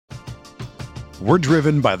We're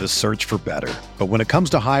driven by the search for better. But when it comes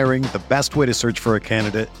to hiring, the best way to search for a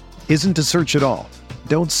candidate isn't to search at all.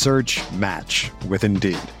 Don't search, match with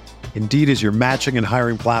Indeed. Indeed is your matching and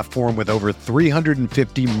hiring platform with over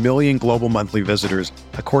 350 million global monthly visitors,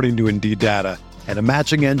 according to Indeed data, and a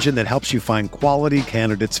matching engine that helps you find quality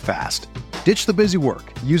candidates fast. Ditch the busy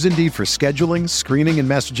work. Use Indeed for scheduling, screening, and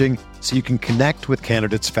messaging so you can connect with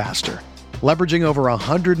candidates faster. Leveraging over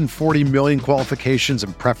 140 million qualifications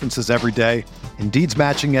and preferences every day, Indeed's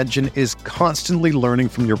matching engine is constantly learning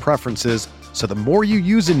from your preferences, so the more you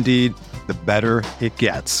use Indeed, the better it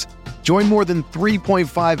gets. Join more than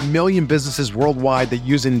 3.5 million businesses worldwide that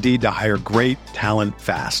use Indeed to hire great talent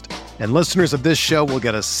fast. And listeners of this show will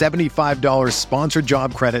get a $75 sponsored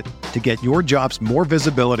job credit to get your jobs more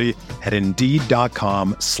visibility at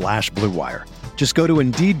Indeed.com/Blue Wire. Just go to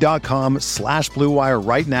Indeed.com/Blue Wire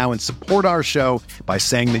right now and support our show by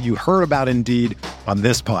saying that you heard about Indeed on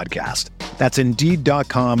this podcast. That's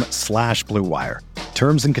Indeed.com/Blue Wire.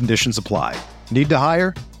 Terms and conditions apply. Need to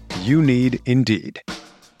hire? You need Indeed.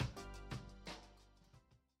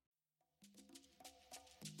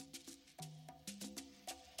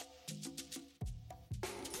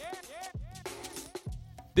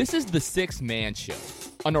 This is the Sixth Man Show,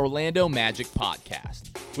 an Orlando Magic podcast,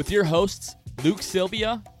 with your hosts Luke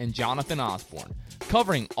Sylvia and Jonathan Osborne,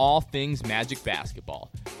 covering all things Magic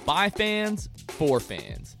basketball. By fans, for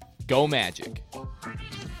fans. Go Magic.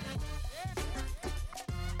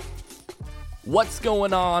 What's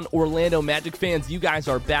going on, Orlando Magic fans? You guys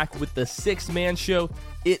are back with the Sixth Man Show.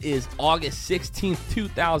 It is August 16th,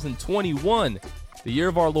 2021, the year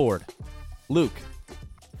of our Lord. Luke,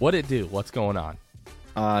 what'd it do? What's going on?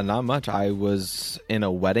 Not much. I was in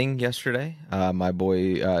a wedding yesterday. My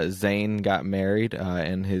boy Zane got married,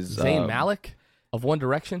 and his Zayn Malik of One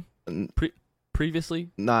Direction. Previously,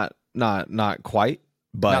 not quite,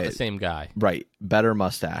 but not the same guy. Right, better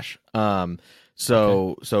mustache.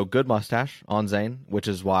 So good mustache on Zane, which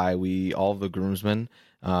is why all of the groomsmen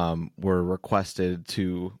were requested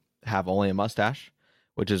to have only a mustache,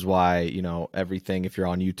 which is why everything. If you're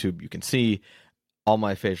on YouTube, you can see all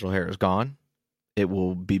my facial hair is gone. It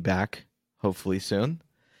will be back hopefully soon,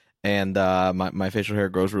 and my facial hair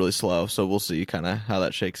grows really slow, so we'll see kind of how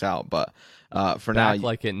that shakes out. But for back now,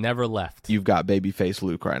 like it never left. You've got babyface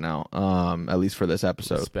Luke right now, at least for this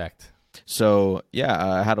episode. Respect. So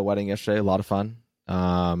yeah, I had a wedding yesterday, a lot of fun.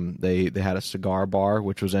 They had a cigar bar,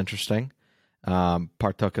 which was interesting.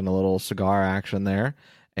 Partook in a little cigar action there,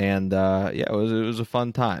 and it was a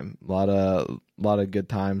fun time. A lot of good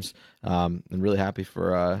times. I'm really happy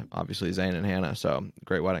for obviously Zane and Hannah. So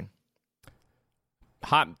great wedding.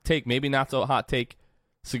 Hot take, maybe not so hot take.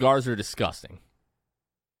 Cigars are disgusting.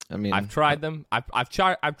 I mean, I've tried them. I've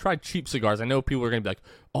tried cheap cigars. I know people are gonna be like,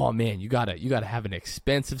 "Oh man, you gotta have an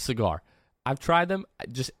expensive cigar." I've tried them.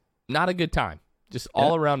 Just not a good time. Just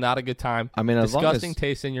all around, not a good time. I mean, disgusting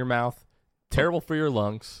taste in your mouth. Terrible for your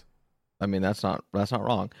lungs. I mean, that's not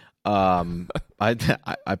wrong.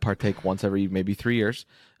 I partake once every maybe 3 years.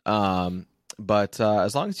 But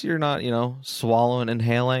as long as you're not, swallowing,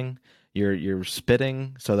 inhaling, you're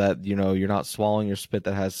spitting so that, you're not swallowing your spit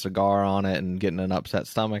that has cigar on it and getting an upset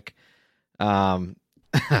stomach.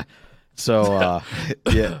 So,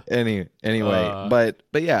 yeah, anyway, but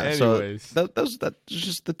yeah, anyways. So that's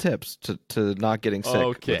just the tips to not getting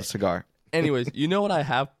sick with a cigar. Anyways, you know what I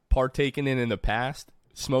have partaken in the past?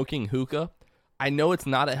 Smoking hookah. I know it's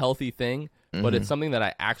not a healthy thing, but it's something that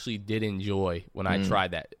I actually did enjoy when I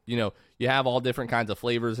tried that. You have all different kinds of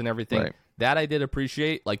flavors and everything. Right. That I did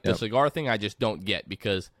appreciate. Like the cigar thing, I just don't get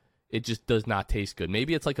because it just does not taste good.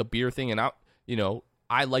 Maybe it's like a beer thing, and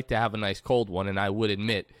I like to have a nice cold one, and I would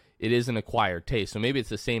admit it is an acquired taste. So maybe it's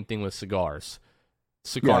the same thing with cigars.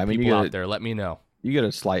 People out there, let me know. You get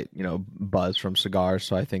a slight, buzz from cigars,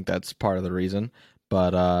 so I think that's part of the reason.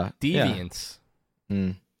 But deviance.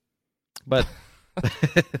 Yeah. But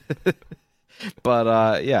but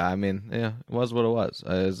I mean, it was what it was.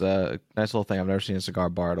 It was a nice little thing. I've never seen a cigar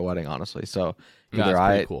bar at a wedding, honestly. So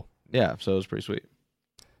pretty cool. Yeah, so it was pretty sweet.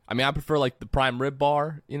 I mean, I prefer like the prime rib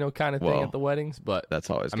bar, kind of thing at the weddings, but that's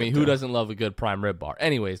always. I mean, who doesn't love a good prime rib bar?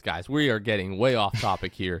 Anyways, guys, we are getting way off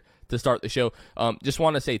topic here to start the show. Just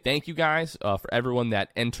want to say thank you guys for everyone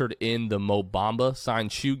that entered in the Mo Bamba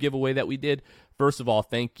signed shoe giveaway that we did. First of all,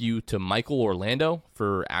 thank you to Michael Orlando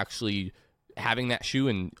for actually having that shoe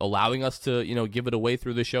and allowing us to, give it away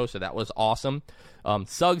through the show. So that was awesome.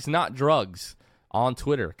 Suggs Not Drugs on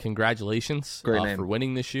Twitter. Congratulations Great name. for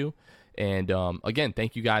winning the shoe. And again,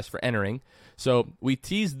 thank you guys for entering. So we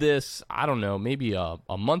teased this, I don't know, maybe a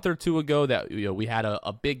month or two ago that we had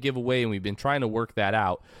a big giveaway, and we've been trying to work that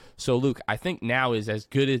out. So, Luke, I think now is as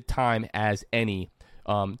good a time as any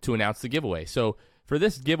to announce the giveaway. So for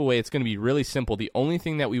this giveaway, it's going to be really simple. The only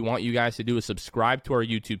thing that we want you guys to do is subscribe to our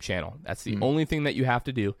YouTube channel. That's the only thing that you have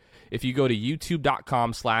to do. If you go to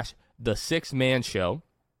youtube.com/The6ManShow,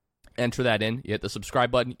 enter that in, you hit the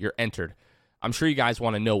subscribe button, you're entered. I'm sure you guys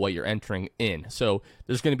want to know what you're entering in. So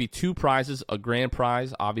there's going to be two prizes, a grand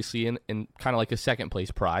prize, obviously, and kind of like a second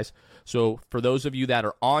place prize. So for those of you that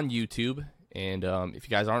are on YouTube, and if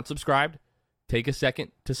you guys aren't subscribed, take a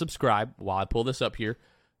second to subscribe while I pull this up here.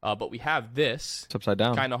 But we have this. It's upside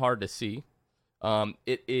down. Kind of hard to see.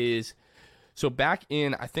 It is, so back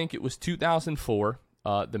in, I think it was 2004,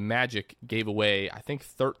 the Magic gave away, I think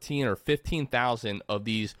 13 or 15,000 of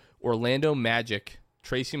these Orlando Magic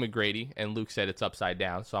Tracy McGrady, and Luke said it's upside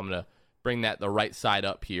down, so I'm going to bring that the right side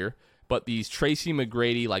up here. But these Tracy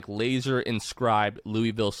McGrady, like laser-inscribed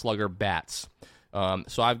Louisville Slugger bats.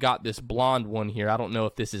 So I've got this blonde one here. I don't know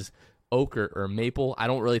if this is ochre or maple. I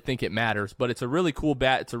don't really think it matters, but it's a really cool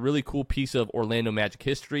bat. It's a really cool piece of Orlando Magic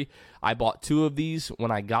history. I bought two of these when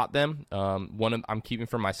I got them. One I'm keeping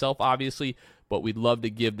for myself, obviously, but we'd love to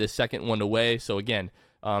give this second one away. So again,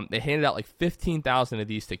 they handed out like 15,000 of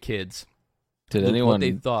these to kids. Did anyone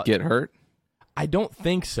get hurt? I don't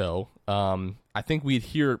think so. I think we'd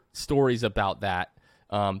hear stories about that.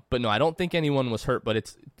 But no, I don't think anyone was hurt,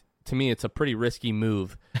 but to me, it's a pretty risky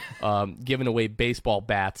move, giving away baseball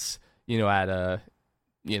bats, at a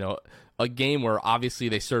game where obviously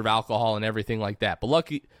they serve alcohol and everything like that. But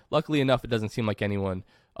luckily enough, it doesn't seem like anyone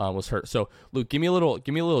was hurt. So, Luke, give me a little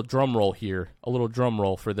drum roll here, a little drum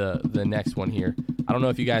roll for the next one here. I don't know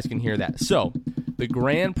if you guys can hear that. So, the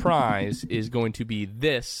grand prize is going to be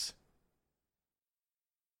this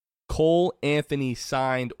Cole Anthony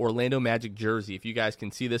signed Orlando Magic jersey. If you guys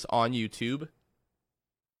can see this on YouTube,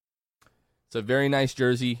 it's a very nice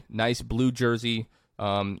jersey, nice blue jersey.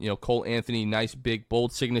 Cole Anthony, nice big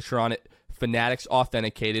bold signature on it. Fanatics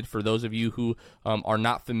authenticated. For those of you who are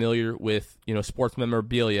not familiar with sports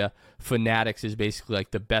memorabilia, Fanatics is basically like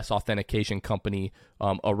the best authentication company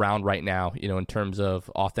around right now, in terms of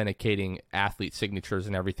authenticating athlete signatures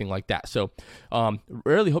and everything like that. So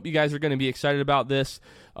really hope you guys are going to be excited about this.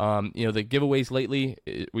 The giveaways lately,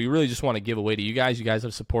 we really just want to give away to you guys. You guys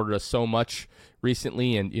have supported us so much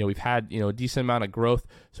recently, and we've had a decent amount of growth,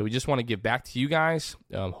 so we just want to give back to you guys.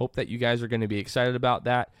 Hope that you guys are going to be excited about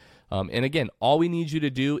that. And again, all we need you to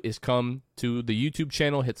do is come to the YouTube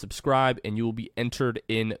channel, hit subscribe, and you will be entered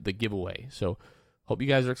in the giveaway. So hope you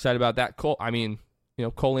guys are excited about that. Cole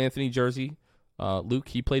Anthony jersey. Luke,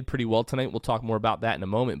 he played pretty well tonight. We'll talk more about that in a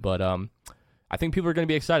moment, but I think people are going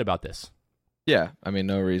to be excited about this. Yeah,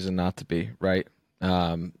 no reason not to be, right?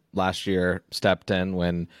 Last year stepped in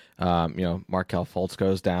when Markelle Fultz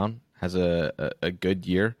goes down, has a good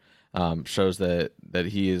year, shows that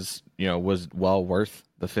he is was well worth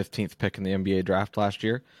the 15th pick in the NBA draft last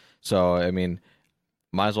year. So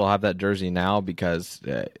might as well have that jersey now, because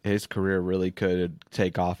his career really could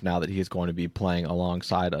take off now that he's going to be playing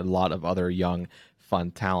alongside a lot of other young,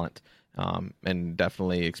 fun talent. And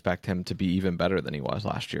definitely expect him to be even better than he was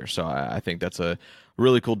last year. So I think that's a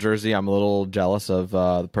really cool jersey. I'm a little jealous of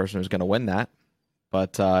the person who's going to win that,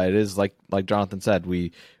 but it is like Jonathan said,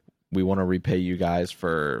 we want to repay you guys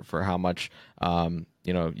for how much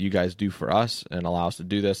you guys do for us and allow us to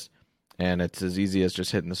do this. And it's as easy as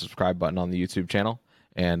just hitting the subscribe button on the YouTube channel,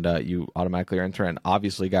 and you automatically are entered. And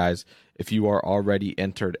obviously, guys, if you are already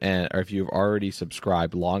entered in, or if you've already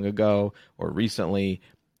subscribed long ago or recently,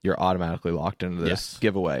 you're automatically locked into this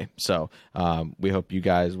giveaway. So we hope you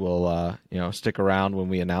guys will stick around when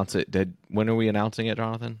we announce it. When are we announcing it,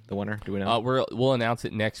 Jonathan? The winner? Do we know? We'll announce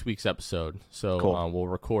it next week's episode. So cool. We'll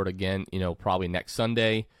record again, probably next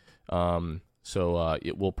Sunday. So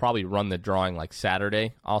we'll probably run the drawing like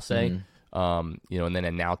Saturday, I'll say. And then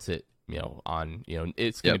announce it, on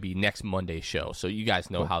it's going to be next Monday's show. So you guys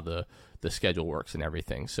know how the schedule works and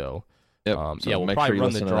everything. So. Yep. We'll make probably sure you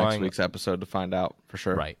run listen the to drawing next week's episode to find out for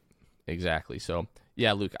sure. Right. Exactly. So,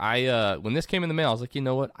 yeah, Luke, I when this came in the mail, I was like, you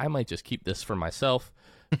know what? I might just keep this for myself.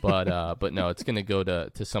 But no, it's going to go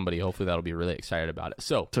to somebody. Hopefully that'll be really excited about it.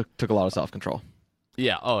 So took a lot of self-control.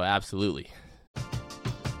 Yeah. Oh, absolutely.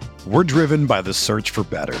 We're driven by the search for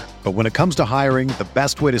better. But when it comes to hiring, the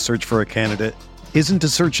best way to search for a candidate isn't to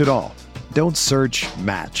search at all. Don't search,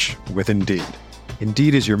 match with Indeed.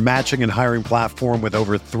 Indeed is your matching and hiring platform with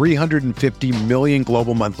over 350 million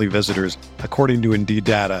global monthly visitors, according to Indeed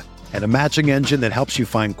data, and a matching engine that helps you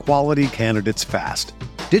find quality candidates fast.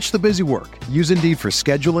 Ditch the busy work. Use Indeed for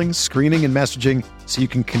scheduling, screening, and messaging so you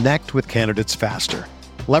can connect with candidates faster.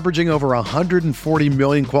 Leveraging over 140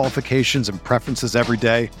 million qualifications and preferences every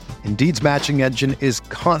day, Indeed's matching engine is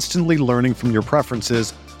constantly learning from your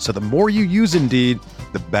preferences, so the more you use Indeed,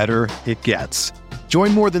 the better it gets.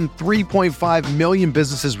 Join more than 3.5 million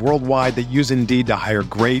businesses worldwide that use Indeed to hire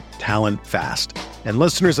great talent fast. And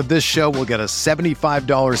listeners of this show will get a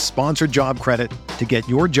 $75 sponsored job credit to get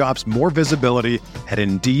your jobs more visibility at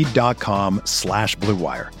Indeed.com/Blue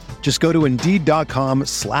Wire. Just go to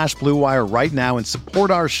Indeed.com/Blue Wire right now and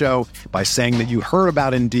support our show by saying that you heard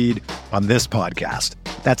about Indeed on this podcast.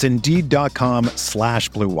 That's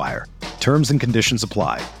Indeed.com/Blue Wire. Terms and conditions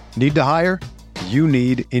apply. Need to hire? You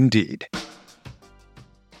need Indeed.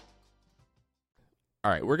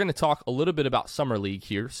 All right, we're going to talk a little bit about Summer League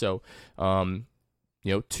here. So,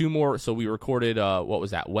 two more. So we recorded,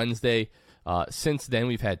 Wednesday. Since then,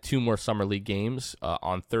 we've had two more Summer League games.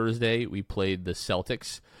 On Thursday, we played the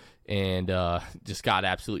Celtics and just got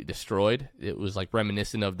absolutely destroyed. It was like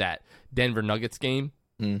reminiscent of that Denver Nuggets game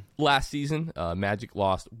last season. Magic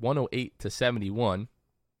lost 108-71.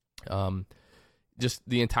 Just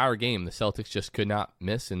the entire game, the Celtics just could not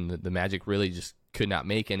miss, and the Magic really just could not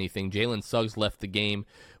make anything. Jalen Suggs left the game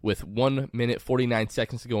with 1 minute 49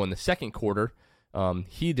 seconds to go in the second quarter.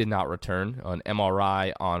 He did not return. An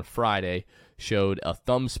MRI on Friday showed a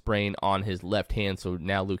thumb sprain on his left hand. So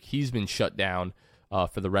now, Luke, he's been shut down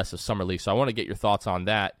for the rest of Summer League. So I want to get your thoughts on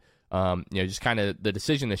that. Just kind of the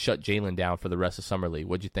decision to shut Jalen down for the rest of Summer League.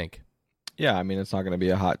 What'd you think? Yeah, I mean, it's not going to be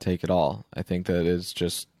a hot take at all. I think that it's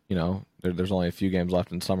just, there's only a few games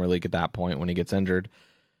left in Summer League at that point when he gets injured.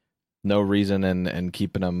 No reason in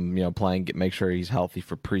keeping him, playing, make sure he's healthy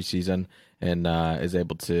for preseason and is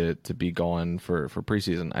able to be going for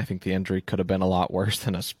preseason. I think the injury could have been a lot worse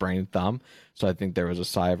than a sprained thumb. So I think there was a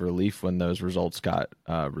sigh of relief when those results got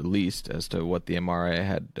released as to what the MRI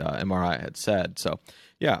had said. So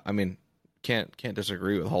yeah, I mean, can't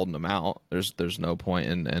disagree with holding him out. There's no point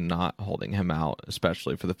in not holding him out,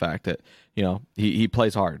 especially for the fact that he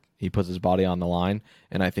plays hard. He puts his body on the line,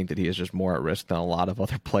 and I think that he is just more at risk than a lot of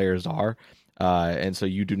other players are. And so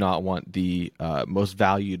you do not want the most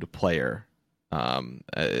valued player,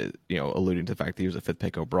 alluding to the fact that he was a fifth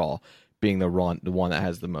pick overall, being the one that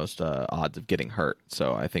has the most odds of getting hurt.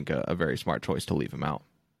 So I think a very smart choice to leave him out.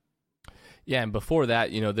 Yeah, and before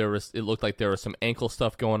that, it looked like there was some ankle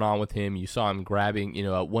stuff going on with him. You saw him grabbing,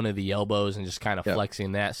 at one of the elbows and just kind of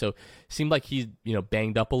flexing that. So it seemed like he's,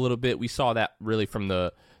 banged up a little bit. We saw that really from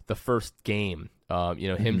the first game.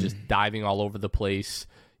 Him just diving all over the place,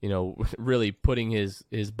 really putting his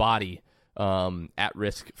body at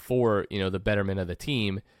risk for, the betterment of the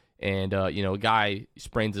team. And, a guy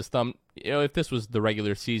sprains his thumb. If this was the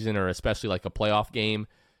regular season or especially like a playoff game,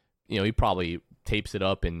 he probably tapes it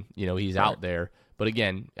up and he's out there. But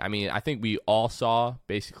again, I mean, I think we all saw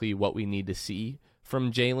basically what we need to see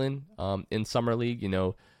from Jalen in Summer League.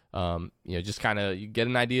 Just kind of get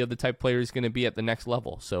an idea of the type of player he's going to be at the next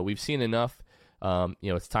level. So we've seen enough.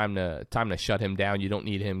 It's time to shut him down. You don't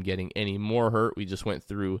need him getting any more hurt. We just went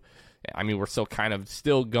through. I mean, we're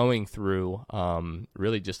still going through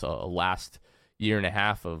really just a last year and a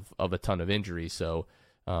half of a ton of injuries. So.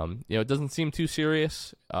 It doesn't seem too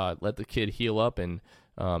serious. Let the kid heal up and,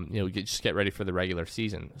 just get ready for the regular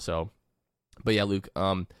season. So, but yeah, Luke,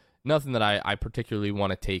 nothing that I particularly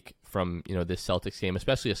want to take from, this Celtics game,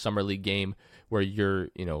 especially a Summer League game where you're,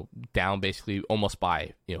 down basically almost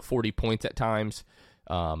by, 40 points at times.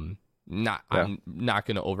 I'm not going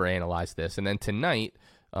to overanalyze this. And then tonight,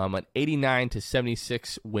 an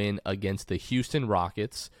 89-76 win against the Houston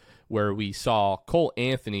Rockets, where we saw Cole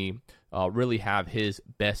Anthony really have his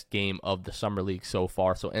best game of the Summer League so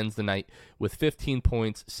far. So ends the night with 15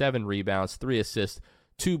 points, 7 rebounds, 3 assists,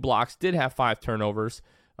 2 blocks, did have 5 turnovers,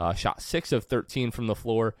 shot 6 of 13 from the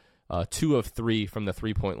floor, 2 of 3 from the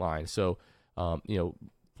three-point line. So,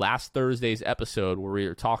 last Thursday's episode where we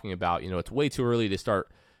were talking about, it's way too early to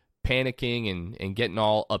start panicking and getting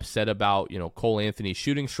all upset about, Cole Anthony's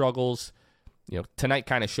shooting struggles. Tonight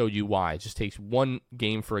kind of showed you why. It just takes one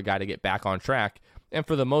game for a guy to get back on track. And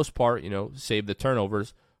for the most part, save the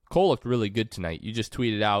turnovers. Cole looked really good tonight. You just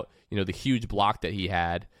tweeted out, the huge block that he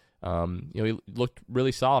had. He looked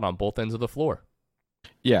really solid on both ends of the floor.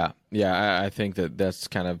 Yeah. I think that's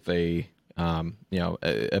kind of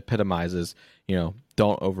epitomizes,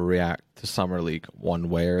 don't overreact to Summer League one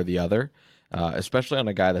way or the other, especially on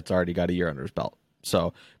a guy that's already got a year under his belt.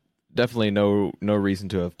 So definitely no reason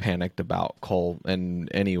to have panicked about Cole in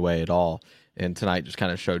any way at all. And tonight just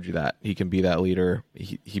kind of showed you that he can be that leader.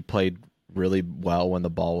 He played really well when the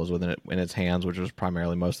ball was in his hands, which was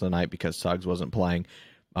primarily most of the night because Suggs wasn't playing.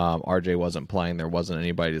 RJ wasn't playing. There wasn't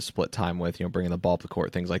anybody to split time with, bringing the ball up the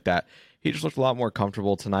court, things like that. He just looked a lot more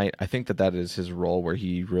comfortable tonight. I think that is his role where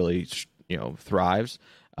he really, thrives.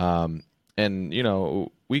 And,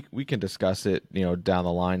 we can discuss it, down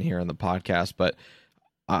the line here in the podcast, but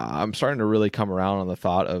I'm starting to really come around on the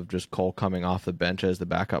thought of just Cole coming off the bench as the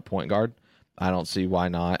backup point guard. I don't see why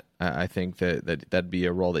not. I think that'd be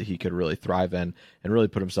a role that he could really thrive in and really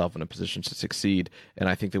put himself in a position to succeed. And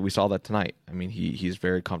I think that we saw that tonight. I mean, he's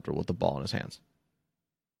very comfortable with the ball in his hands.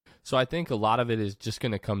 So I think a lot of it is just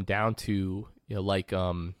going to come down to, like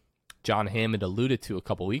John Hammond alluded to a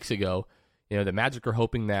couple weeks ago, the Magic are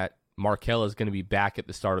hoping that Markelle is going to be back at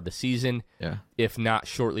the start of the season, if not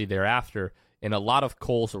shortly thereafter. And a lot of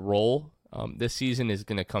Cole's role this season is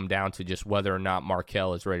going to come down to just whether or not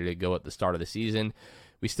Markelle is ready to go at the start of the season.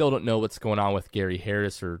 We still don't know what's going on with Gary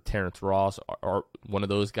Harris or Terrence Ross. Are one of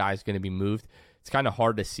those guys going to be moved? It's kind of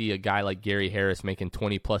hard to see a guy like Gary Harris making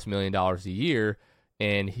 $20+ million a year,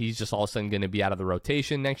 and he's just all of a sudden going to be out of the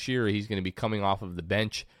rotation next year, or he's going to be coming off of the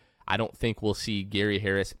bench. I don't think we'll see Gary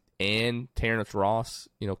Harris and Terrence Ross,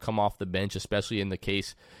 come off the bench, especially in the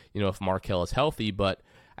case, if Markelle is healthy. But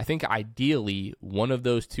I think ideally one of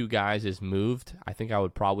those two guys is moved. I think I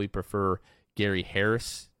would probably prefer Gary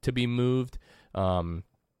Harris to be moved.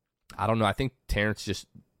 I don't know. I think Terrence just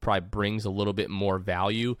probably brings a little bit more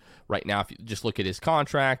value right now. If you just look at his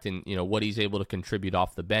contract and, what he's able to contribute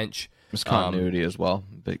off the bench. His continuity as well.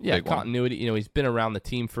 Big continuity. He's been around the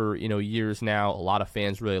team for, years now. A lot of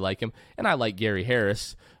fans really like him. And I like Gary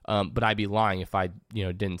Harris. But I'd be lying if I,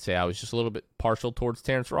 didn't say I was just a little bit partial towards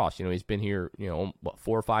Terrence Ross. He's been here, 4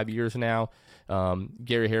 or 5 years now.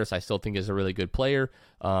 Gary Harris, I still think is a really good player.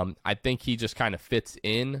 I think he just kind of fits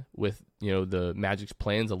in with, the Magic's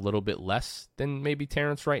plans a little bit less than maybe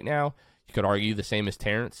Terrence right now. You could argue the same as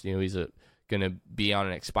Terrence. He's going to be on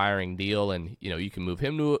an expiring deal, and, you can move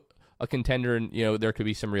him to a contender, and, there could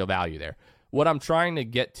be some real value there. What I'm trying to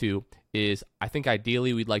get to is I think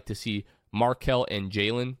ideally we'd like to see Markelle and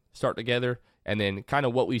Jalen start together, and then kind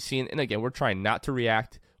of what we've seen. And again, we're trying not to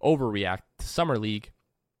overreact to Summer League,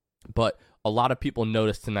 but a lot of people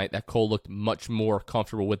noticed tonight that Cole looked much more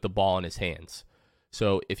comfortable with the ball in his hands.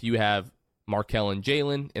 So if you have Markelle and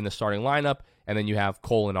Jalen in the starting lineup, and then you have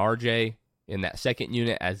Cole and RJ in that second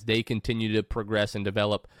unit as they continue to progress and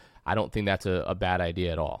develop, I don't think that's a bad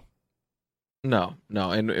idea at all. No,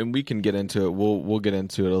 and we can get into it. We'll get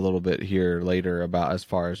into it a little bit here later about as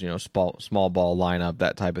far as small ball lineup,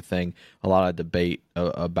 that type of thing. A lot of debate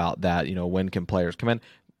about that. When can players come in?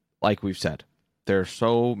 Like we've said, there are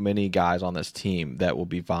so many guys on this team that will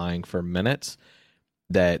be vying for minutes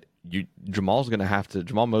that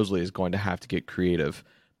Jamal Mosley is going to have to get creative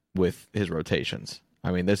with his rotations.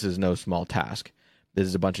 I mean, this is no small task. This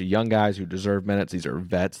is a bunch of young guys who deserve minutes. These are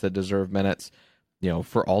vets that deserve minutes.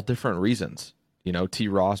 For all different reasons, T.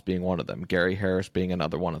 Ross being one of them, Gary Harris being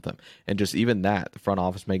another one of them. And just even that, the front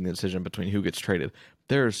office making the decision between who gets traded.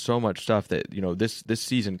 There is so much stuff that, this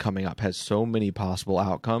season coming up has so many possible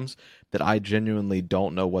outcomes that I genuinely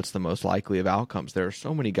don't know what's the most likely of outcomes. There are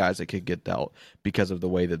so many guys that could get dealt because of the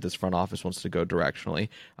way that this front office wants to go directionally.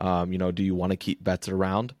 Do you want to keep vets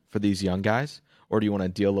around for these young guys? Or do you want to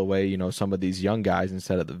deal away, some of these young guys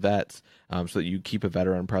instead of the vets, so that you keep a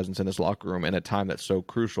veteran presence in this locker room in a time that's so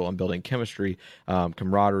crucial in building chemistry,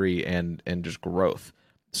 camaraderie, and just growth.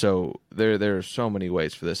 So there are so many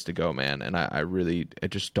ways for this to go, man, and I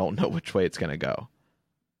just don't know which way it's going to go.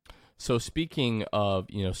 So speaking of,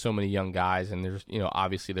 so many young guys, and there's,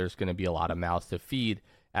 obviously there's going to be a lot of mouths to feed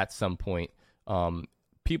at some point.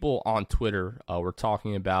 People on Twitter were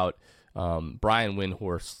talking about Brian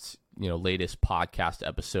Windhorst's latest podcast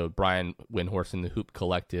episode, Brian Windhorst and the Hoop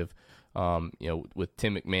Collective, with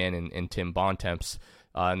Tim McMahon and Tim Bontemps.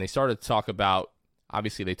 And they started to talk about,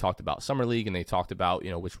 obviously they talked about Summer League, and they talked about,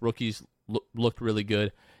 which rookies looked really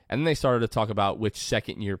good. And then they started to talk about which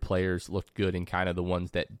second-year players looked good and kind of the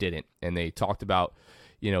ones that didn't. And they talked about,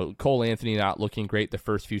 Cole Anthony not looking great the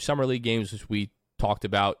first few Summer League games, as we talked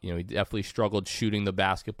about. He definitely struggled shooting the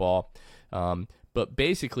basketball. But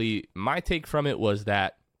basically, my take from it was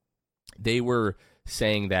that they were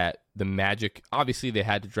saying that the Magic, obviously they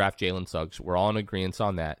had to draft Jalen Suggs. We're all in agreement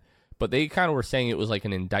on that. But they kind of were saying it was like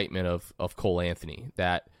an indictment of Cole Anthony,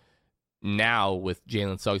 that now with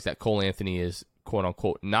Jalen Suggs, that Cole Anthony is, quote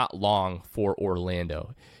unquote, not long for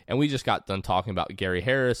Orlando. And we just got done talking about Gary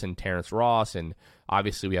Harris and Terrence Ross, and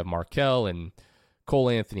obviously we have Markelle and Cole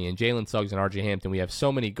Anthony and Jalen Suggs and RJ Hampton. We have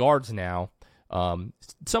so many guards now.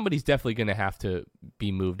 Somebody's definitely going to have to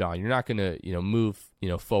be moved on. You're not going to, move,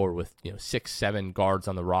 forward with, 6, 7 guards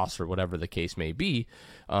on the roster, whatever the case may be.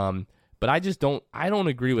 But I don't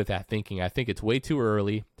agree with that thinking. I think it's way too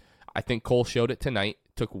early. I think Cole showed it tonight.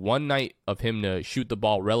 It took one night of him to shoot the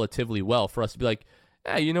ball relatively well for us to be like,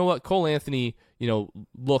 you know what? Cole Anthony,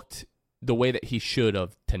 looked the way that he should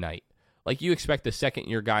have tonight. Like, you expect the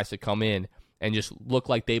second-year guys to come in and just look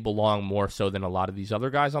like they belong more so than a lot of these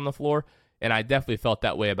other guys on the floor. And I definitely felt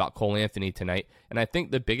that way about Cole Anthony tonight. And I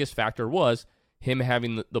think the biggest factor was him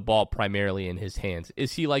having the ball primarily in his hands.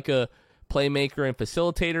 Is he like a playmaker and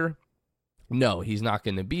facilitator? No, he's not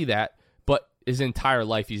going to be that. But his entire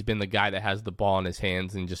life, he's been the guy that has the ball in his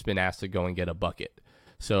hands and just been asked to go and get a bucket.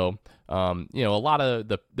 So, a lot of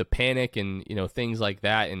the panic and, things like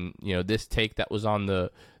that, and, this take that was on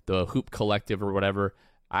the Hoop Collective or whatever,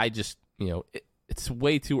 I just, it's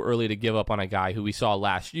way too early to give up on a guy who we saw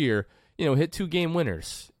last year, hit 2-game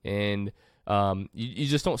winners. And you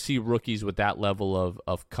just don't see rookies with that level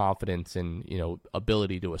of confidence and,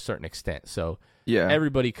 ability to a certain extent. So, yeah,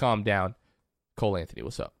 everybody calm down. Cole Anthony,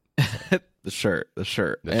 what's up? The shirt.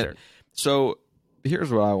 So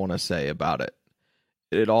here's what I want to say about it.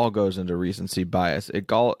 It all goes into recency bias.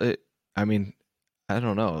 I mean, I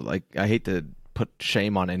don't know. Like, I hate to put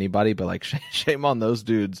shame on anybody, but like shame on those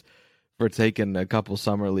dudes for taking a couple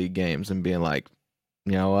summer league games and being like,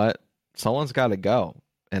 you know what, someone's got to go.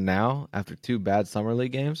 And now, after 2 bad summer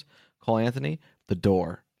league games, Cole Anthony, the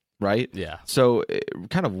door. Right? Yeah. So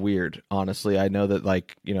kind of weird, honestly. I know that,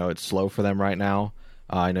 like, it's slow for them right now.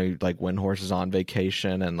 I know, like, Windhorse is on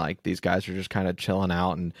vacation, and, like, these guys are just kind of chilling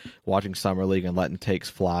out and watching Summer League and letting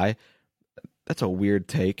takes fly. That's a weird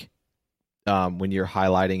take when you're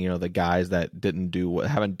highlighting, the guys that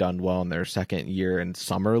haven't done well in their second year in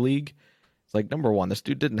Summer League. It's like, number one, this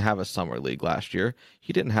dude didn't have a Summer League last year.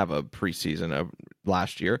 He didn't have a preseason of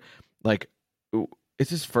last year. Like,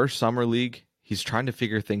 it's his first Summer League. He's trying to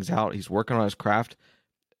figure things out. He's working on his craft.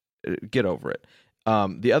 Get over it.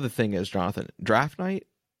 The other thing is, Jonathan, draft night,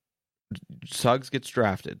 Suggs gets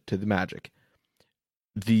drafted to the Magic.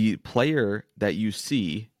 The player that you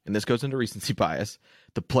see, and this goes into recency bias,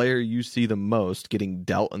 the player you see the most getting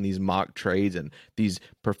dealt in these mock trades and these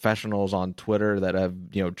professionals on Twitter that have,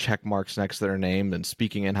 check marks next to their name and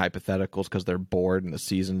speaking in hypotheticals because they're bored and the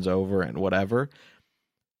season's over and whatever,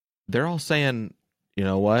 they're all saying, you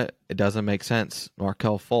know what? It doesn't make sense.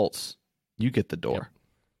 Markelle Fultz, you get the door. Yep.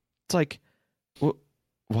 It's like,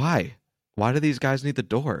 why? Why do these guys need the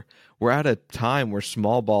door? We're at a time where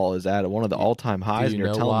small ball is at one of the all-time highs, and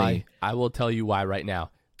you're telling me. I will tell you why right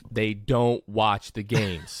now. They don't watch the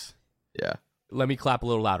games. Yeah. Let me clap a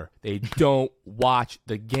little louder. They don't watch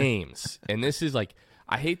the games. And this is like,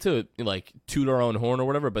 I hate to like toot our own horn or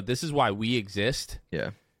whatever, but this is why we exist.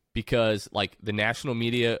 Yeah. Because like the national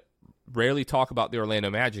media rarely talk about the Orlando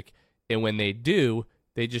Magic, and when they do,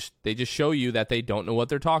 they just show you that they don't know what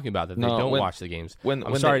they're talking about, that they don't watch the games.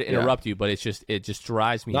 I'm sorry to interrupt you, but it just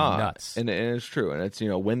drives me nuts. And it's true, and it's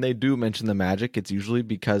when they do mention the Magic, it's usually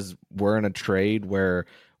because we're in a trade where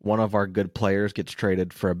one of our good players gets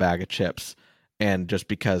traded for a bag of chips, and just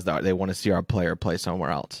because they want to see our player play somewhere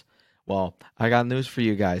else. Well, I got news for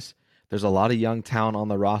you guys. There's a lot of young talent on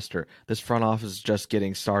the roster. This front office is just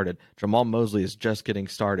getting started. Jamal Mosley is just getting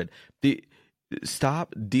started.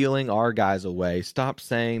 Stop dealing our guys away. Stop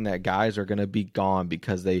saying that guys are going to be gone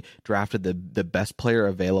because they drafted the best player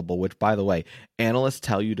available, which, by the way, analysts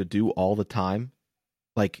tell you to do all the time.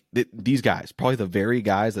 Like, these guys, probably the very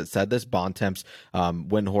guys that said this, Bontemps,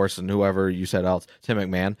 Windhorse, and whoever you said else, Tim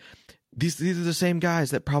McMahon, these are the same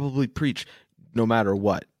guys that probably preach no matter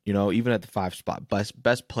what, even at the 5 spot,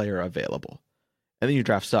 best player available. And then you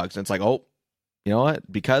draft Suggs, and it's like, oh, you know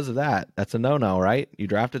what? Because of that, that's a no-no, right? You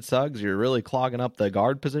drafted Suggs, you're really clogging up the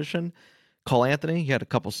guard position. Cole Anthony, he had a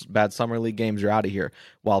couple bad summer league games, you're out of here.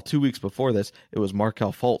 While 2 weeks before this, it was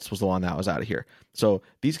Markelle Fultz was the one that was out of here. So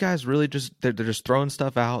these guys really they're just throwing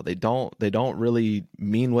stuff out. They don't really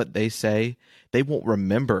mean what they say. They won't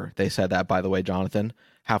remember they said that, by the way, Jonathan,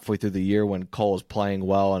 halfway through the year when Cole is playing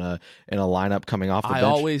well in a lineup coming off the bench. I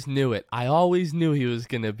always knew it. I always knew he was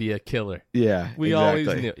going to be a killer. Yeah, we exactly.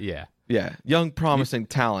 always knew. Yeah. Yeah, young, promising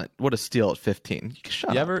talent. What a steal at 15.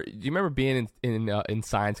 Shut up. Do you remember being in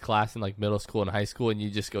science class in like middle school and high school, and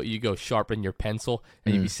you go sharpen your pencil,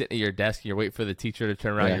 and you'd be sitting at your desk, and you're waiting for the teacher to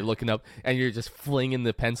turn around, and you're looking up, and you're just flinging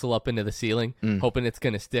the pencil up into the ceiling, hoping it's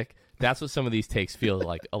going to stick. That's what some of these takes feel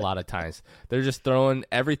like a lot of times. They're just throwing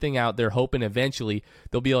everything out there, hoping eventually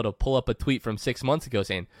they'll be able to pull up a tweet from 6 months ago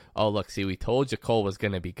saying, oh, look, see, we told you Cole was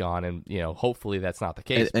going to be gone. And, hopefully that's not the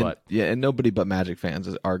case. And nobody but Magic fans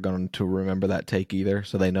are going to remember that take either.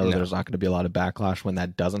 So they know that there's not going to be a lot of backlash when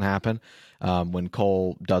that doesn't happen. When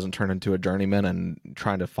Cole doesn't turn into a journeyman and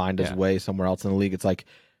trying to find his way somewhere else in the league, it's like,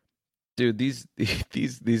 Dude,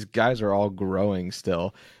 these guys are all growing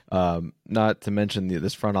still. Not to mention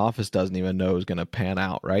this front office doesn't even know who's going to pan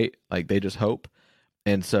out, right? Like they just hope,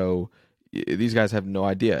 and so these guys have no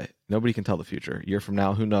idea. Nobody can tell the future. A year from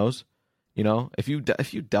now, who knows? You know, if you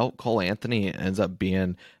dealt Cole Anthony, it ends up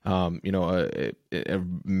being a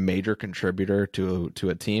major contributor to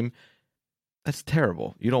a team. That's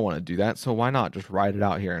terrible. You don't want to do that. So why not just ride it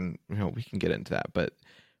out here, and we can get into that, but.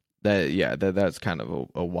 That's kind of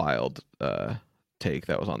a wild take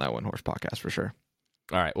that was on that One Horse podcast for sure.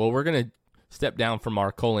 All right, well, we're going to step down from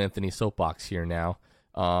our Cole Anthony soapbox here now.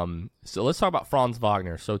 So let's talk about Franz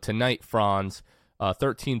Wagner. So tonight, Franz,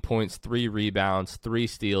 13 points, 3 rebounds, 3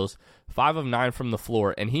 steals, 5 of 9 from the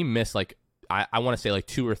floor, and he missed I want to say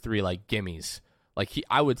 2 or 3 gimmies.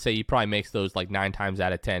 I would say he probably makes those 9 times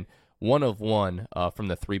out of 10. 1 of 1 from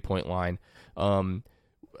the 3-point line.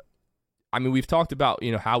 I mean, we've talked about,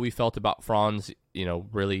 how we felt about Franz,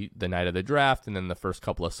 really the night of the draft and then the first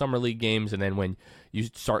couple of summer league games. And then when you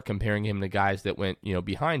start comparing him to guys that went,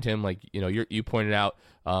 behind him, you pointed out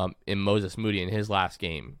in Moses Moody in his last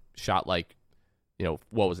game, shot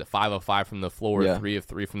what was it, 5 of 5 from the floor, yeah. 3 of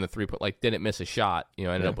 3 from the 3-point, didn't miss a shot,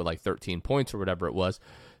 ended up with 13 points or whatever it was.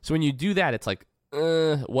 So when you do that, it's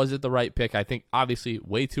was it the right pick? I think obviously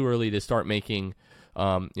way too early to start making,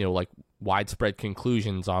 widespread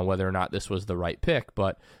conclusions on whether or not this was the right pick,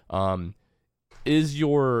 but is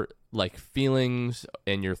your feelings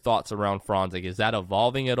and your thoughts around Franz, is that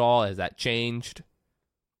evolving at all? Has that changed?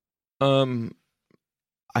 I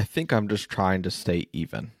think I'm just trying to stay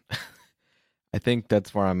even. I think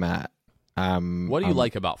that's where I'm at. What do you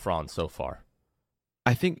like about Franz so far?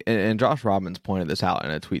 I think, and Josh Robbins pointed this out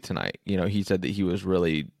in a tweet tonight. He said that he was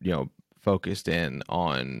really, focused in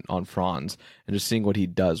on Franz and just seeing what he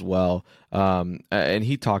does well. And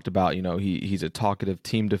he talked about, he's a talkative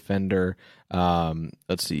team defender.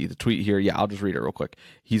 Let's see the tweet here. Yeah, I'll just read it real quick.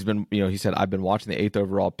 He's been, he said, I've been watching the 8th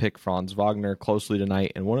overall pick Franz Wagner closely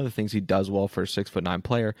tonight, and one of the things he does well for a 6'9"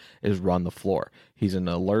 player is run the floor. He's an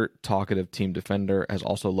alert, talkative team defender, has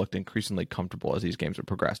also looked increasingly comfortable as these games have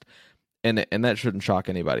progressed. And that shouldn't shock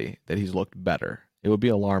anybody that he's looked better. It would be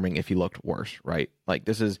alarming if he looked worse, right?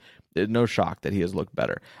 This is no shock that he has looked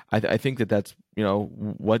better. I think that's,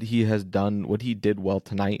 what he has done, what he did well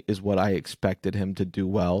tonight is what I expected him to do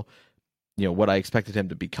well, what I expected him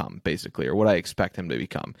to become, basically, or what I expect him to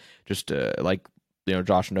become. Just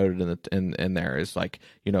Josh noted in there is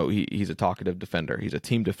he's a talkative defender. He's a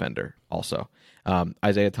team defender also.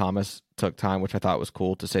 Isaiah Thomas took time, which I thought was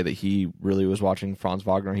cool, to say that he really was watching Franz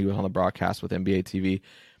Wagner. He was on the broadcast with NBA TV.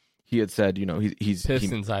 He had said, he's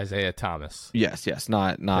Pistons Isaiah Thomas. Yes,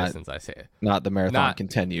 not Pistons Isaiah. Not the marathon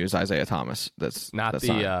continues Isaiah Thomas. That's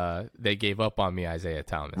they gave up on me Isaiah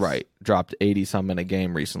Thomas. Right, dropped 80 in a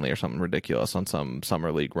game recently or something ridiculous on some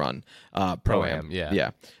summer league run. Pro-Am,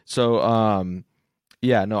 yeah. So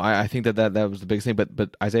I think that was the biggest thing.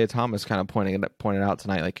 But Isaiah Thomas kind of pointed out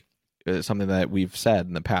tonight, something that we've said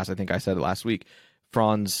in the past. I think I said it last week.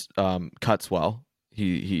 Franz cuts well.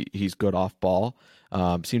 He's good off ball.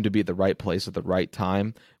 Seemed to be at the right place at the right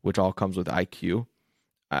time, which all comes with IQ.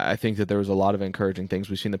 I think that there was a lot of encouraging things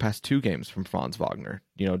we've seen the past 2 games from Franz Wagner.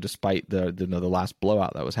 Despite the last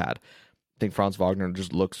blowout that was had, I think Franz Wagner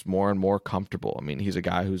just looks more and more comfortable. I mean, he's a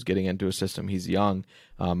guy who's getting into a system. He's young.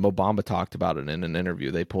 Mo Bamba talked about it in an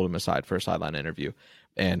interview. They pulled him aside for a sideline interview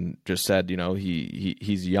and just said,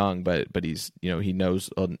 he's young, but he's he knows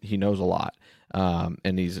a lot.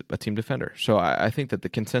 And he's a team defender. So I think that the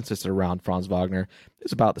consensus around Franz Wagner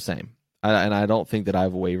is about the same. And I don't think that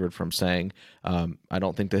I've wavered from saying I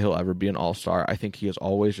don't think that he'll ever be an all-star. I think he is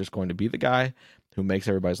always just going to be the guy who makes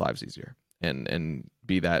everybody's lives easier and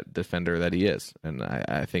be that defender that he is. And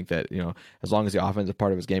I think that, as long as the offensive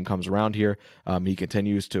part of his game comes around here, he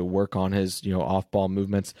continues to work on his, off-ball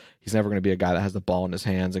movements. He's never going to be a guy that has the ball in his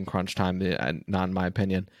hands in crunch time, not in my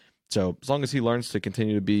opinion. So as long as he learns to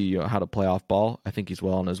continue to be, how to play off ball, I think he's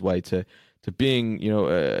well on his way to being,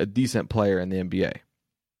 a decent player in the NBA.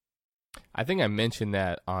 I think I mentioned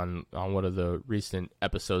that on one of the recent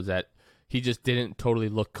episodes that he just didn't totally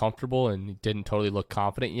look comfortable and he didn't totally look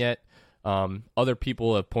confident yet. Other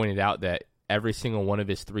people have pointed out that every single one of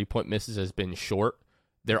his 3-point misses has been short.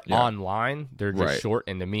 They're online. They're just short.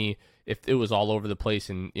 And to me, if it was all over the place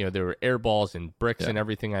and, there were air balls and bricks and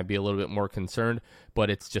everything, I'd be a little bit more concerned. But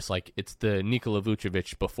it's just it's the Nikola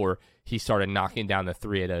Vucevic before he started knocking down the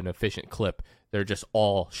 3 at an efficient clip. They're just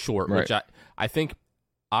all short, which I think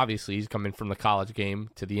obviously he's coming from the college game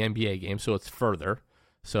to the NBA game, so it's further.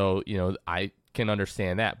 So, I can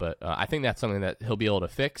understand that. But I think that's something that he'll be able to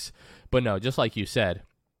fix. But no, just like you said,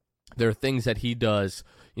 there are things that he does,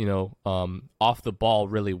 off the ball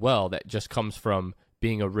really well that just comes from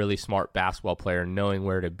being a really smart basketball player and knowing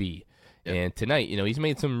where to be. Yep. And tonight, he's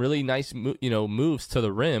made some really nice, moves to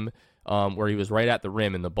the rim where he was right at the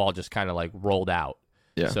rim and the ball just kind of like rolled out.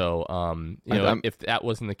 Yeah. So, if that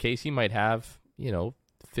wasn't the case, he might have,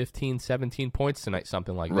 15, 17 points tonight,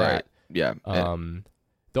 something like that. Yeah.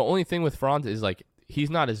 The only thing with Franz is like he's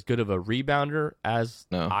not as good of a rebounder as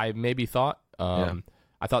I maybe thought.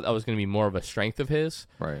 I thought that was going to be more of a strength of his.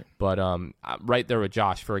 Right. But right there with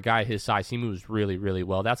Josh, for a guy his size, he moves really, really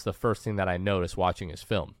well. That's the first thing that I noticed watching his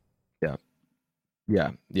film.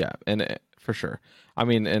 Yeah, and for sure. I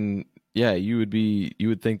mean, and yeah, you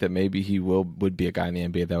would think that maybe he would be a guy in the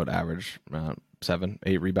NBA that would average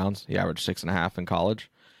 7-8 rebounds. He averaged 6.5 in college.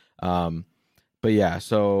 But yeah,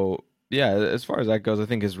 so yeah, as far as that goes, I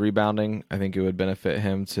think his rebounding, I think it would benefit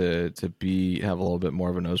him to have a little bit more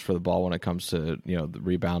of a nose for the ball when it comes to the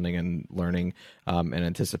rebounding and learning and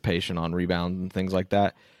anticipation on rebounds and things like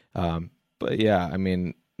that. But yeah, I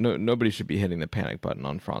mean, nobody should be hitting the panic button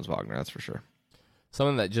on Franz Wagner. That's for sure.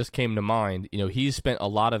 Something that just came to mind, he's spent a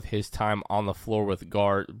lot of his time on the floor with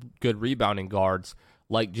good rebounding guards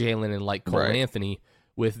like Jalen and like Cole Anthony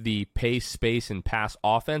with the pace, space, and pass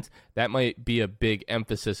offense. That might be a big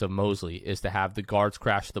emphasis of Mosley, is to have the guards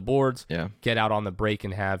crash the boards, get out on the break,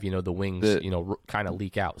 and have, the wings, kind of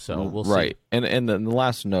leak out. So we'll see. Right. And then the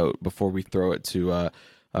last note before we throw it to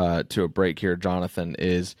a break here, Jonathan,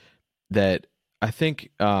 is that I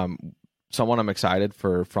think someone I'm excited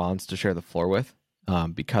for Franz to share the floor with,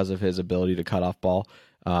 because of his ability to cut off ball,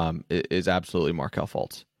 is absolutely Markelle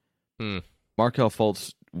Fultz. Markelle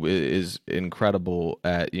Fultz is incredible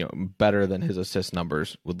at, better than his assist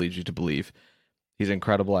numbers would lead you to believe. He's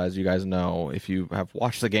incredible, as you guys know, if you have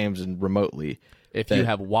watched the games and remotely. If you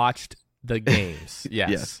have watched the games,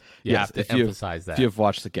 yes. You have to emphasize that. If you have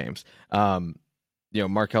watched the games.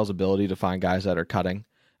 Markelle's ability to find guys that are cutting,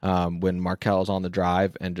 when Markelle's on the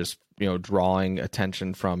drive and just drawing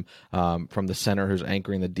attention from the center who's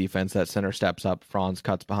anchoring the defense. That center steps up, Franz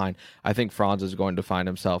cuts behind. I think Franz is going to find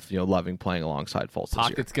himself loving playing alongside Fultz.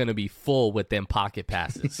 Pocket's going to be full with them pocket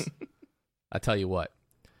passes. I tell you what.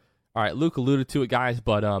 All right, Luke alluded to it, guys,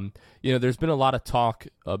 but there's been a lot of talk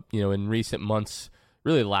in recent months,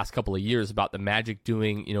 really the last couple of years, about the Magic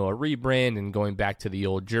doing a rebrand and going back to the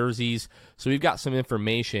old jerseys. So we've got some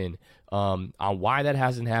information on why that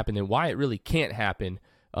hasn't happened and why it really can't happen.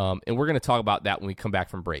 And we're going to talk about that when we come back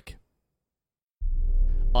from break.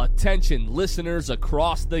 Attention, listeners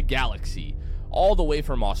across the galaxy. All the way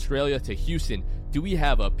from Australia to Houston, do we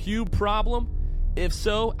have a pube problem? If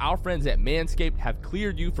so, our friends at Manscaped have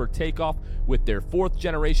cleared you for takeoff with their 4th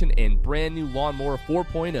generation and brand new Lawnmower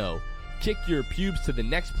 4.0. Kick your pubes to the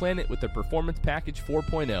next planet with the Performance Package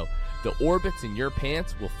 4.0. The orbits in your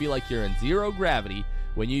pants will feel like you're in zero gravity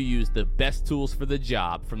when you use the best tools for the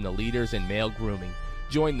job from the leaders in male grooming.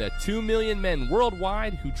 Join the 2 million men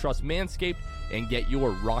worldwide who trust Manscaped and get your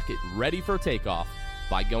rocket ready for takeoff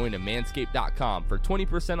by going to manscaped.com for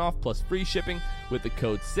 20% off plus free shipping with the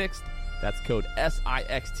code SIXTH. That's code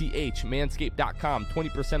SIXTH, manscaped.com,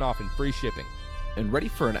 20% off and free shipping. And ready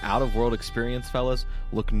for an out-of-world experience, fellas?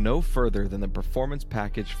 Look no further than the Performance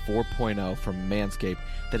Package 4.0 from Manscaped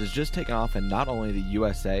that has just taken off in not only the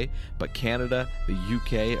USA, but Canada, the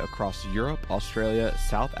UK, across Europe, Australia,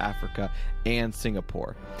 South Africa, and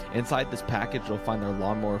Singapore. Inside this package, you'll find their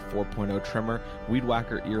Lawnmower 4.0 trimmer, Weed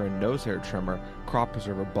Whacker ear and nose hair trimmer, Crop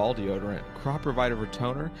Preserver ball deodorant, Crop Reviver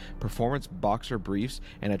toner, Performance boxer briefs,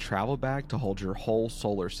 and a travel bag to hold your whole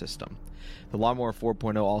solar system. The Lawnmower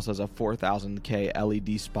 4.0 also has a 4000K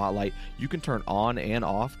LED spotlight you can turn on and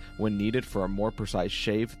off when needed for a more precise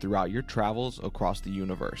shave throughout your travels across the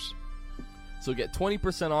universe. So get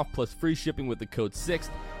 20% off plus free shipping with the code SIXTH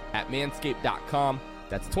at manscaped.com.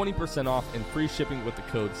 That's 20% off and free shipping with the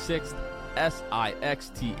code SIXTH,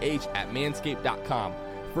 SIXTH, at manscaped.com.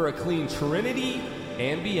 For a clean Trinity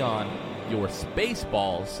and beyond, your space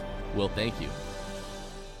balls will thank you.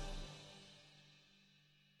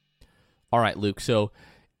 All right, Luke, so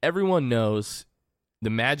everyone knows the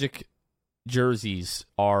Magic jerseys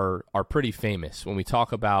are pretty famous. When we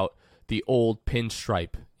talk about the old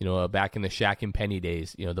pinstripe, back in the Shaq and Penny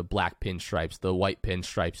days, the black pinstripes, the white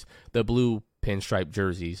pinstripes, the blue pinstripe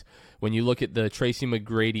jerseys. When you look at the Tracy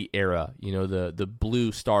McGrady era, the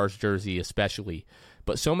blue Stars jersey especially.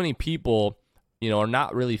 But so many people, are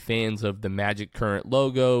not really fans of the Magic current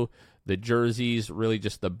logo, the jerseys, really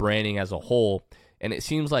just the branding as a whole. And it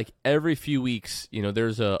seems like every few weeks,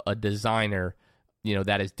 there's a designer,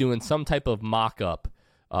 that is doing some type of mock-up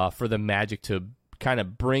for the Magic to kind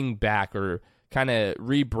of bring back or kind of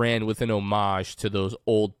rebrand with an homage to those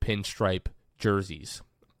old pinstripe jerseys.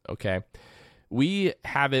 Okay, we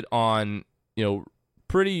have it on,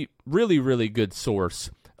 really good source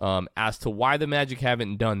as to why the Magic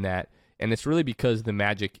haven't done that, and it's really because the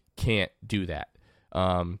Magic can't do that.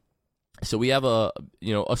 So we have a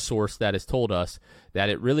source that has told us that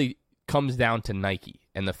it really comes down to Nike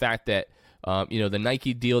and the fact that the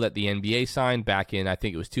Nike deal that the NBA signed back in, I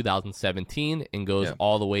think it was 2017, and goes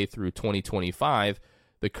all the way through 2025.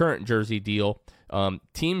 The current jersey deal,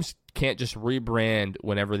 teams can't just rebrand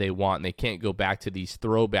whenever they want, and they can't go back to these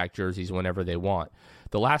throwback jerseys whenever they want.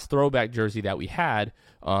 The last throwback jersey that we had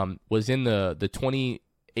was in the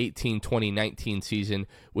 2018-2019 season,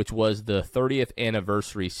 which was the 30th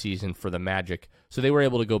anniversary season for the Magic. So they were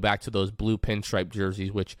able to go back to those blue pinstripe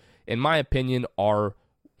jerseys, which, in my opinion, are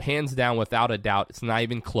hands down, without a doubt, it's not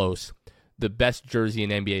even close, the best jersey in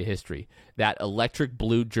NBA history. That electric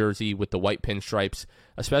blue jersey with the white pinstripes,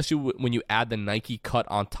 especially when you add the Nike cut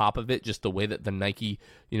on top of it, just the way that the Nike,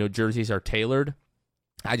 jerseys are tailored.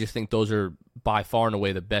 I just think those are by far and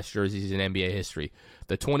away the best jerseys in NBA history.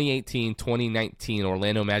 The 2018-2019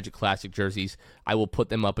 Orlando Magic Classic jerseys, I will put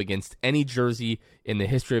them up against any jersey in the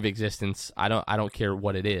history of existence. I don't care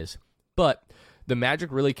what it is. But the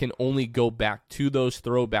Magic really can only go back to those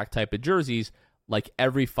throwback type of jerseys like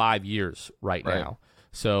every 5 years right now.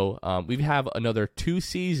 So we have another 2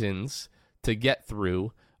 seasons to get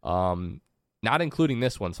through, not including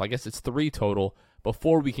this one. So I guess it's 3 total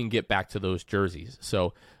before we can get back to those jerseys.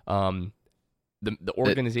 So the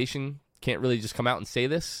organization can't really just come out and say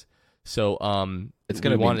this. So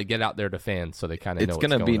we wanted to get out there to fans so they kind of know what's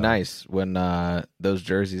going on. It's going to be nice when those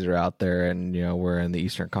jerseys are out there and, we're in the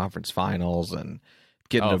Eastern Conference Finals and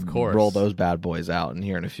getting to roll those bad boys out in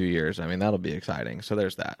here in a few years. I mean, that'll be exciting. So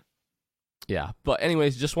there's that. Yeah. But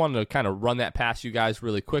anyways, just wanted to kind of run that past you guys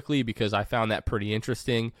really quickly because I found that pretty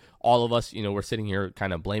interesting. All of us, we're sitting here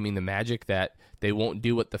kind of blaming the Magic that they won't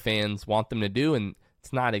do what the fans want them to do, and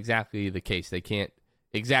it's not exactly the case. They can't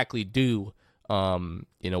exactly do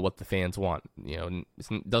what the fans want. It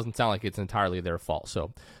doesn't sound like it's entirely their fault.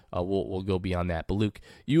 So we'll go beyond that. But Luke,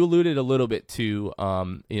 you alluded a little bit to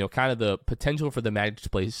kind of the potential for the Magic to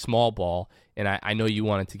play small ball, and I know you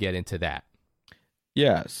wanted to get into that.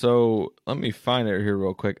 Yeah, so let me find it here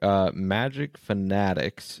real quick. Magic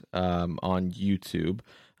Fanatics on YouTube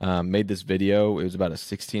made this video. It was about a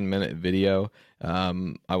 16-minute video.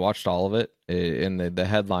 I watched all of it. In the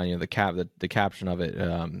headline, the caption of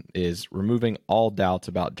it is "Removing all doubts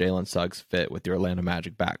about Jalen Suggs' fit with the Orlando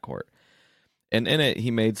Magic backcourt." And in it, he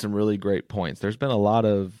made some really great points. There's been a lot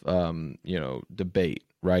of debate,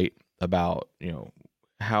 right, about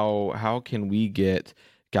how can we get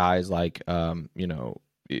guys like how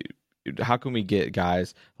can we get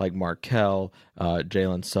guys like Markelle,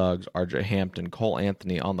 Jalen Suggs, RJ Hampton, Cole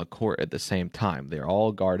Anthony on the court at the same time? They're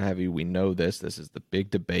all guard heavy. We know this. This is the big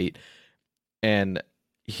debate. And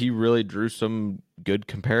he really drew some good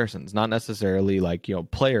comparisons, not necessarily like,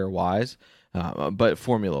 player wise, but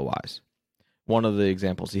formula wise. One of the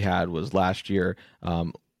examples he had was last year,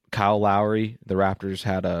 Kyle Lowry. The Raptors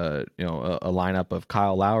had a lineup of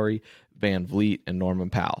Kyle Lowry, Van Vliet, and Norman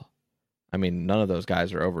Powell. I mean, none of those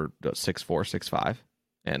guys are over 6'4", 6'5",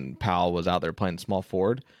 and Powell was out there playing small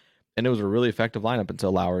forward, and it was a really effective lineup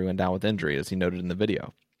until Lowry went down with injury, as he noted in the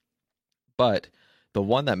video. But the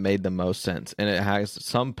one that made the most sense, and it has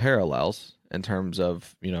some parallels in terms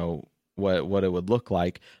of what it would look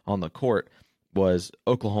like on the court, was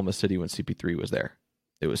Oklahoma City when CP3 was there.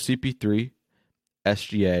 It was CP3,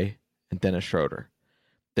 SGA, and Dennis Schroeder.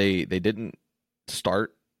 They didn't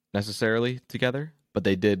start necessarily together, but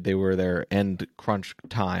they were their end crunch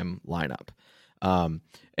time lineup.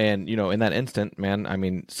 And in that instant, man, I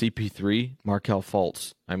mean, CP3, Markelle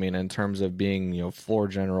Fultz, I mean, in terms of being, floor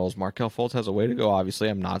generals, Markelle Fultz has a way to go, obviously.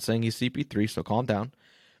 I'm not saying he's CP3, so calm down.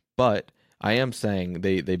 But I am saying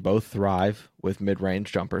they both thrive with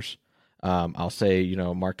mid-range jumpers. I'll say,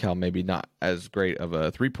 Markelle maybe not as great of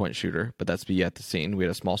a three-point shooter, but that's be yet to seen. We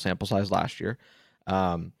had a small sample size last year.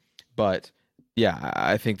 But yeah,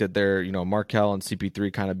 I think that they're, Markelle and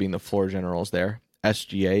CP3 kind of being the floor generals there.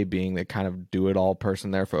 SGA being the kind of do-it-all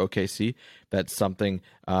person there for OKC. That's something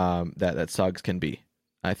that Suggs can be.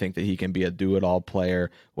 I think that he can be a do-it-all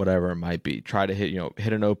player, whatever it might be. Try to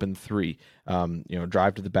hit an open three,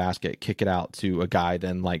 drive to the basket, kick it out to a guy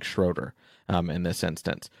then like Schroeder. In this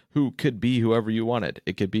instance, who could be whoever you wanted.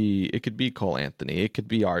 It could be Cole Anthony. It could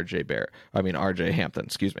be RJ Hampton,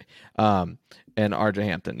 excuse me. And RJ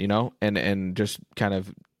Hampton, and just kind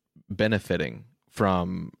of benefiting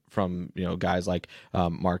from guys like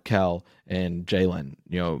Markel and Jalen,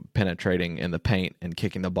 penetrating in the paint and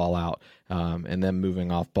kicking the ball out, and then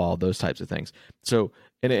moving off ball, those types of things. So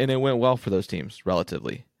and it went well for those teams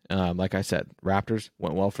relatively. Like I said, Raptors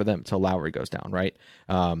went well for them until Lowry goes down, right?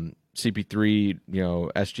 CP3,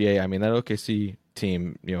 SGA. I mean, that OKC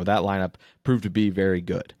team, that lineup proved to be very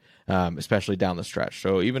good. Especially down the stretch.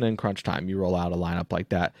 So even in crunch time, you roll out a lineup like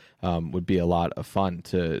that, would be a lot of fun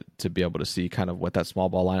to be able to see kind of what that small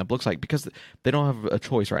ball lineup looks like, because they don't have a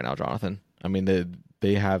choice right now, Jonathan. I mean,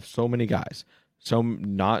 they have so many guys,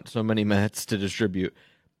 not so many minutes to distribute.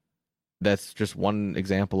 That's just one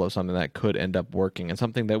example of something that could end up working, and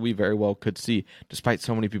something that we very well could see, despite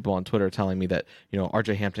so many people on Twitter telling me that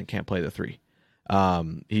RJ Hampton can't play the 3.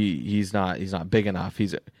 He's not big enough.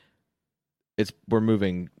 We're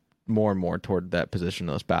moving more and more toward that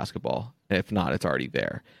positionless basketball. If not, it's already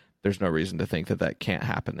there. There's no reason to think that can't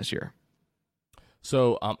happen this year.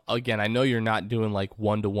 So, again, I know you're not doing like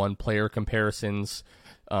one-to-one player comparisons.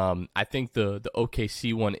 I think the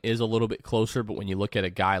OKC one is a little bit closer, but when you look at a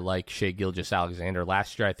guy like Shai Gilgeous-Alexander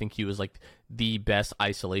last year, I think he was like the best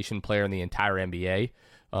isolation player in the entire NBA.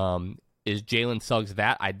 Is Jalen Suggs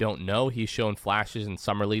that? I don't know. He's shown flashes in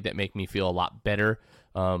Summer League that make me feel a lot better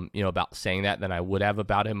about saying that than I would have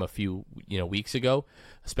about him a few, weeks ago,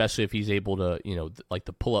 especially if he's able to, like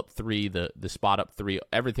the pull up 3, the spot up 3,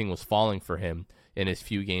 everything was falling for him in his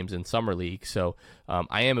few games in Summer League. So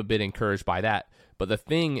I am a bit encouraged by that. But the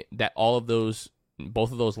thing that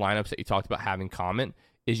both of those lineups that you talked about have in common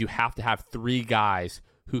is you have to have 3 guys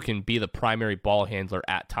who can be the primary ball handler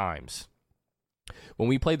at times. When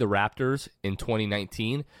we played the Raptors in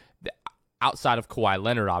 2019, outside of Kawhi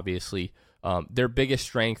Leonard, obviously, their biggest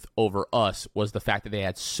strength over us was the fact that they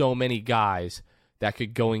had so many guys that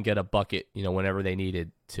could go and get a bucket, whenever they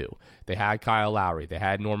needed to. They had Kyle Lowry, they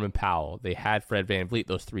had Norman Powell, they had Fred VanVleet,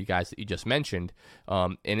 those 3 guys that you just mentioned.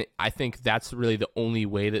 I think that's really the only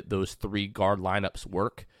way that those 3 guard lineups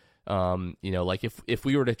work. Like if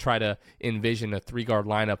we were to try to envision a 3-guard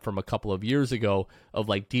lineup from a couple of years ago of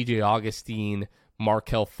like DJ Augustine,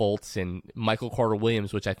 Markelle Fultz, and Michael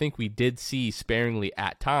Carter-Williams, which I think we did see sparingly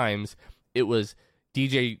at times, it was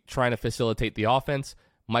DJ trying to facilitate the offense,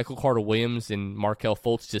 Michael Carter-Williams and Markelle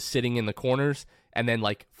Fultz just sitting in the corners, and then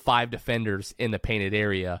like 5 defenders in the painted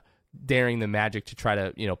area daring the Magic to try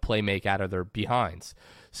to play make out of their behinds.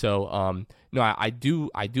 So no, I do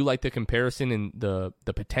like the comparison and the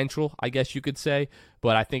potential, I guess you could say,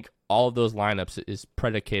 but I think all of those lineups is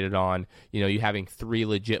predicated on you having 3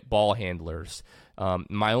 legit ball handlers.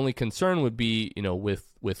 My only concern would be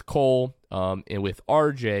with Cole and with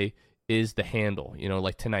RJ is the handle.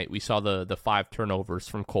 Like tonight we saw the 5 turnovers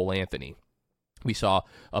from Cole Anthony. We saw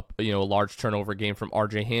a large turnover game from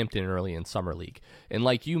RJ Hampton early in Summer League. And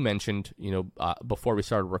like you mentioned, before we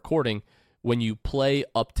started recording, when you play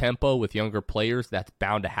up-tempo with younger players, that's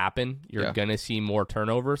bound to happen. You're going to see more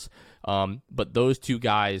turnovers. But those 2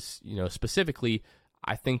 guys, specifically,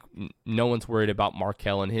 I think no one's worried about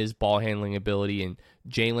Markelle and his ball handling ability, and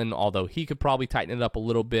Jalen, although he could probably tighten it up a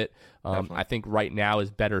little bit, I think right now is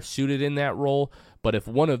better suited in that role. But if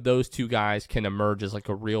one of those 2 guys can emerge as like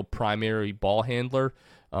a real primary ball handler,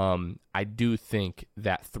 I do think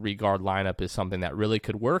that 3-guard lineup is something that really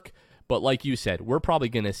could work. But like you said, we're probably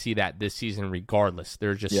going to see that this season regardless.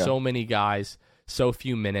 There's just so many guys, so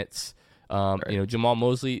few minutes. Right. Jamal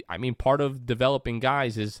Mosley, I mean, part of developing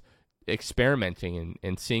guys is experimenting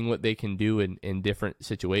and seeing what they can do in different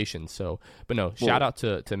situations. So, but no, shout out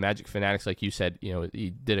to Magic Fanatics. Like you said, he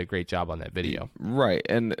did a great job on that video. Right.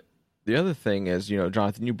 And the other thing is,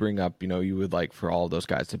 Jonathan, you bring up, you would like for all of those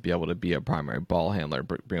guys to be able to be a primary ball handler,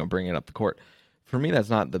 bring it up the court. For me, that's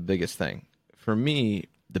not the biggest thing. For me,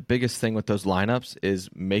 the biggest thing with those lineups is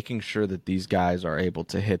making sure that these guys are able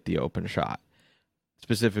to hit the open shot,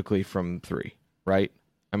 specifically from 3, right?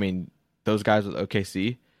 I mean, those guys with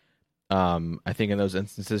OKC, I think in those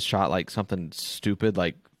instances shot like something stupid,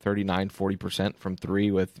 like 39-40% from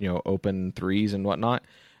 3 with, open threes and whatnot.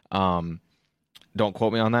 Don't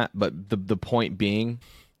quote me on that, but the point being,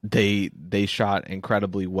 they shot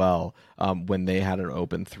incredibly well when they had an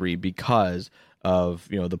open 3 because of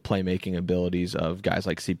the playmaking abilities of guys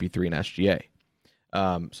like CP3 and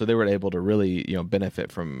SGA. So they were able to really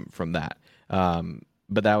benefit from that.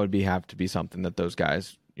 But that would have to be something that those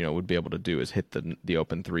guys would be able to do, is hit the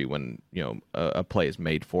open 3 when a play is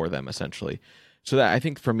made for them, essentially. So that, I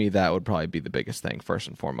think for me, that would probably be the biggest thing first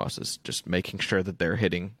and foremost, is just making sure that they're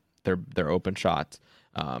hitting their open shots,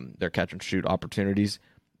 their catch and shoot opportunities.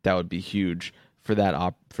 That would be huge for that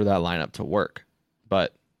lineup to work.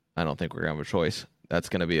 But I don't think we're gonna have a choice. That's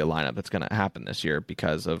going to be a lineup that's going to happen this year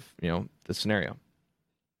because of the scenario.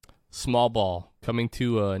 small ball coming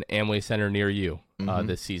to an Amway Center near you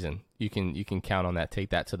this season. You can count on that. Take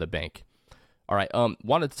that to the bank. All right.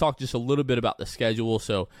 Wanted to talk just a little bit about the schedule.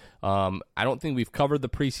 So I don't think we've covered the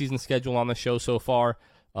preseason schedule on the show so far.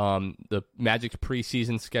 The Magic's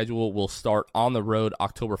preseason schedule will start on the road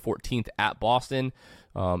October 14th at Boston.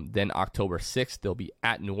 Then October 6th, they'll be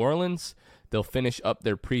at New Orleans. They'll finish up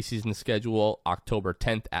their preseason schedule October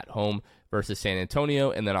 10th at home versus San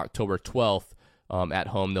Antonio. And then October 12th at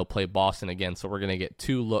home, they'll play Boston again. So we're going to get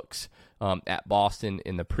 2 looks at Boston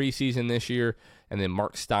in the preseason this year. And then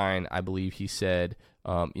Mark Stein, I believe he said,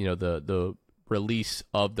 the release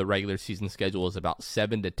of the regular season schedule is about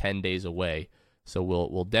 7 to 10 days away. So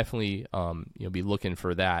we'll definitely be looking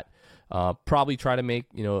for that. Probably try to make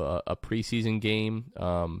a preseason game.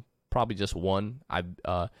 Probably just one.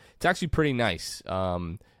 It's actually pretty nice.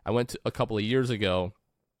 I went a couple of years ago,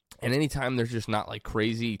 and anytime there's just not like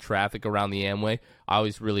crazy traffic around the Amway, I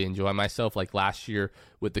always really enjoy myself. Like last year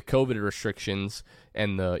with the COVID restrictions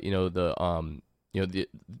and the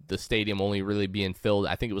stadium only really being filled,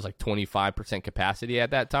 I think it was like 25% capacity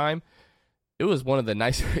at that time. It was one of the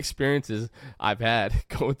nicer experiences I've had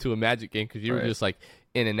going to a Magic game because you were just like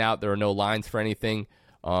in and out. There were no lines for anything.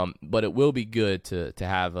 But it will be good to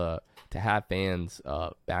have fans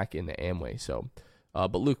back in the Amway. So,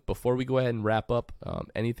 but Luke, before we go ahead and wrap up,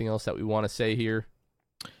 anything else that we want to say here?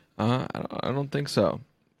 I don't think so.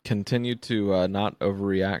 Continue to not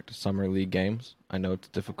overreact to summer league games. I know it's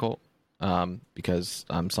difficult because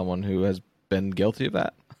I'm someone who has been guilty of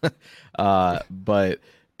that.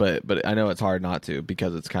 But I know it's hard not to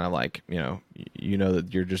because it's kind of like, you know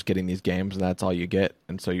that you're just getting these games and that's all you get.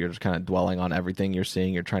 And so you're just kind of dwelling on everything you're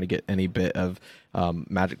seeing. You're trying to get any bit of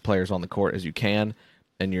Magic players on the court as you can.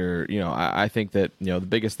 And I think that, the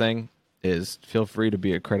biggest thing is feel free to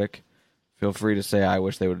be a critic. Feel free to say, I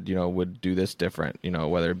wish they would do this different,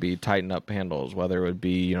 whether it be tighten up handles, whether it would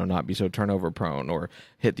be, not be so turnover prone or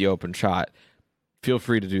hit the open shot. Feel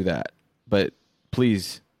free to do that. But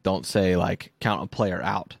please don't say like count a player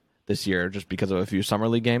out this year just because of a few summer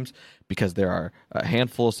league games, because there are a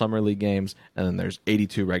handful of summer league games and then there's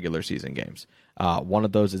 82 regular season games. One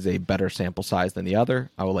of those is a better sample size than the other.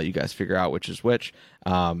 I will let you guys figure out which is which,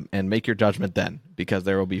 and make your judgment then, because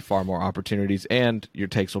there will be far more opportunities and your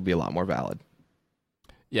takes will be a lot more valid.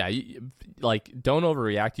 Yeah, don't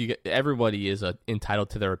overreact. Everybody is entitled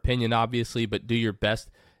to their opinion, obviously, but do your best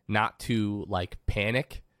not to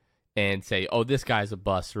panic and say, oh, this guy's a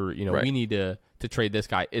bust, or, right. We need to trade this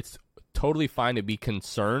guy. It's totally fine to be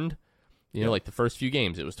concerned. Like the first few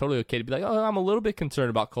games, it was totally okay to be like, oh, I'm a little bit concerned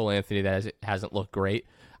about Cole Anthony that hasn't looked great.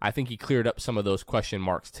 I think he cleared up some of those question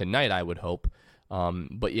marks tonight, I would hope.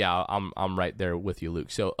 But yeah, I'm right there with you,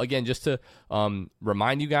 Luke. So again, just to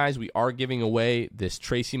remind you guys, we are giving away this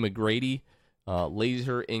Tracy McGrady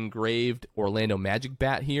laser engraved Orlando Magic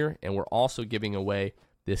bat here, and we're also giving away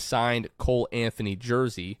this signed Cole Anthony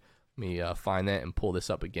jersey. Let me find that and pull this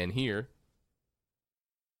up again here.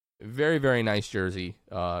 Very, very nice jersey.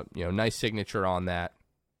 Nice signature on that.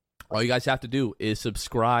 All you guys have to do is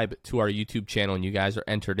subscribe to our YouTube channel, and you guys are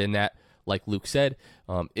entered in that. Like Luke said,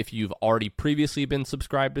 if you've already previously been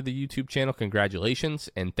subscribed to the YouTube channel, congratulations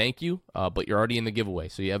and thank you. But you're already in the giveaway,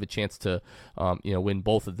 so you have a chance to, win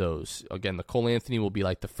both of those. Again, the Cole Anthony will be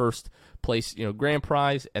like the first place, grand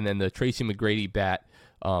prize, and then the Tracy McGrady bat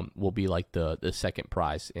will be like the second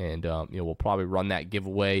prize. And we'll probably run that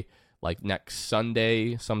giveaway like next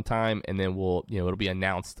Sunday sometime, and then it'll be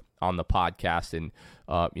announced on the podcast, and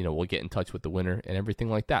we'll get in touch with the winner and everything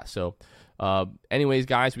like that. So anyways,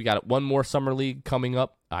 guys, we got one more summer league coming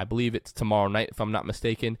up. I believe it's tomorrow night, if I'm not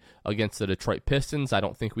mistaken, against the Detroit Pistons. I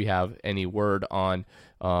don't think we have any word on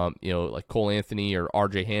like Cole Anthony or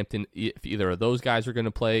RJ Hampton, if either of those guys are going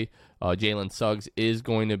to play. Jalen Suggs is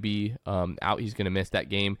going to be out. He's going to miss that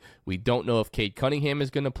game. We don't know if Cade Cunningham is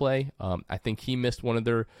going to play. I think he missed one of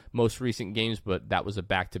their most recent games, but that was a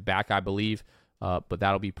back-to-back, I believe. But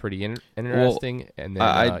that'll be pretty interesting. Well, and then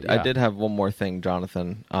I did have one more thing,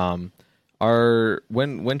 Jonathan.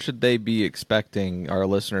 When should they be expecting, our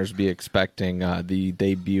listeners be expecting the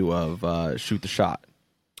debut of Shoot the Shot?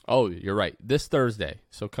 Oh, you're right. This Thursday.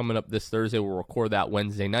 So coming up this Thursday, we'll record that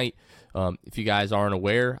Wednesday night. If you guys aren't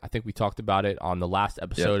aware, I think we talked about it on the last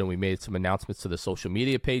episode, and we made some announcements to the social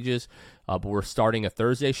media pages. But we're starting a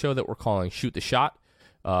Thursday show that we're calling Shoot the Shot,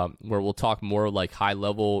 where we'll talk more like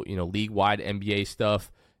high-level, league-wide NBA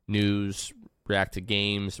stuff, news, react to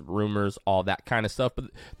games, rumors, all that kind of stuff. But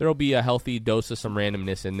there will be a healthy dose of some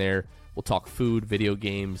randomness in there. We'll talk food, video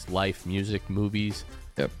games, life, music, movies,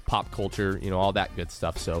 pop culture, all that good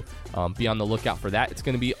stuff. So be on the lookout for that. It's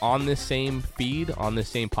going to be on this same feed, on this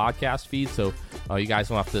same podcast feed. So you guys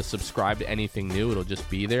don't have to subscribe to anything new. It'll just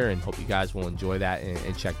be there, and hope you guys will enjoy that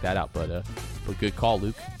and check that out. But good call,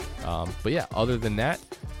 Luke. But yeah, other than that,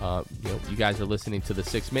 you guys are listening to the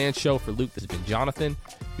Six Man Show. For Luke, this has been Jonathan.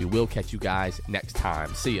 We will catch you guys next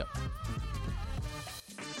time. See ya.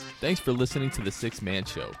 Thanks for listening to the Six Man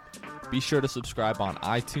Show. Be sure to subscribe on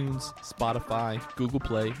iTunes, Spotify, Google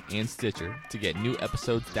Play, and Stitcher to get new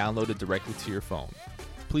episodes downloaded directly to your phone.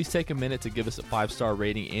 Please take a minute to give us a 5-star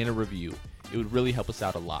rating and a review. It would really help us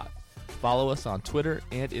out a lot. Follow us on Twitter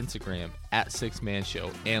and Instagram at Six Man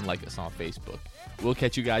Show, and like us on Facebook. We'll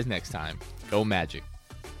catch you guys next time. Go Magic.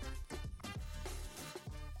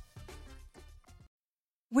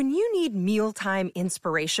 When you need mealtime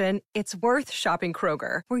inspiration, it's worth shopping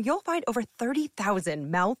Kroger, where you'll find over 30,000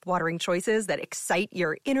 mouth-watering choices that excite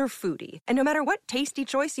your inner foodie. And no matter what tasty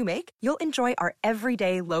choice you make, you'll enjoy our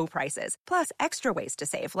everyday low prices, plus extra ways to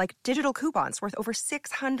save, like digital coupons worth over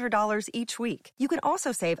 $600 each week. You can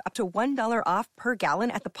also save up to $1 off per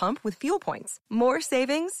gallon at the pump with fuel points. More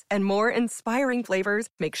savings and more inspiring flavors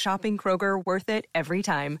make shopping Kroger worth it every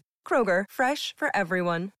time. Kroger, fresh for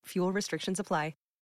everyone. Fuel restrictions apply.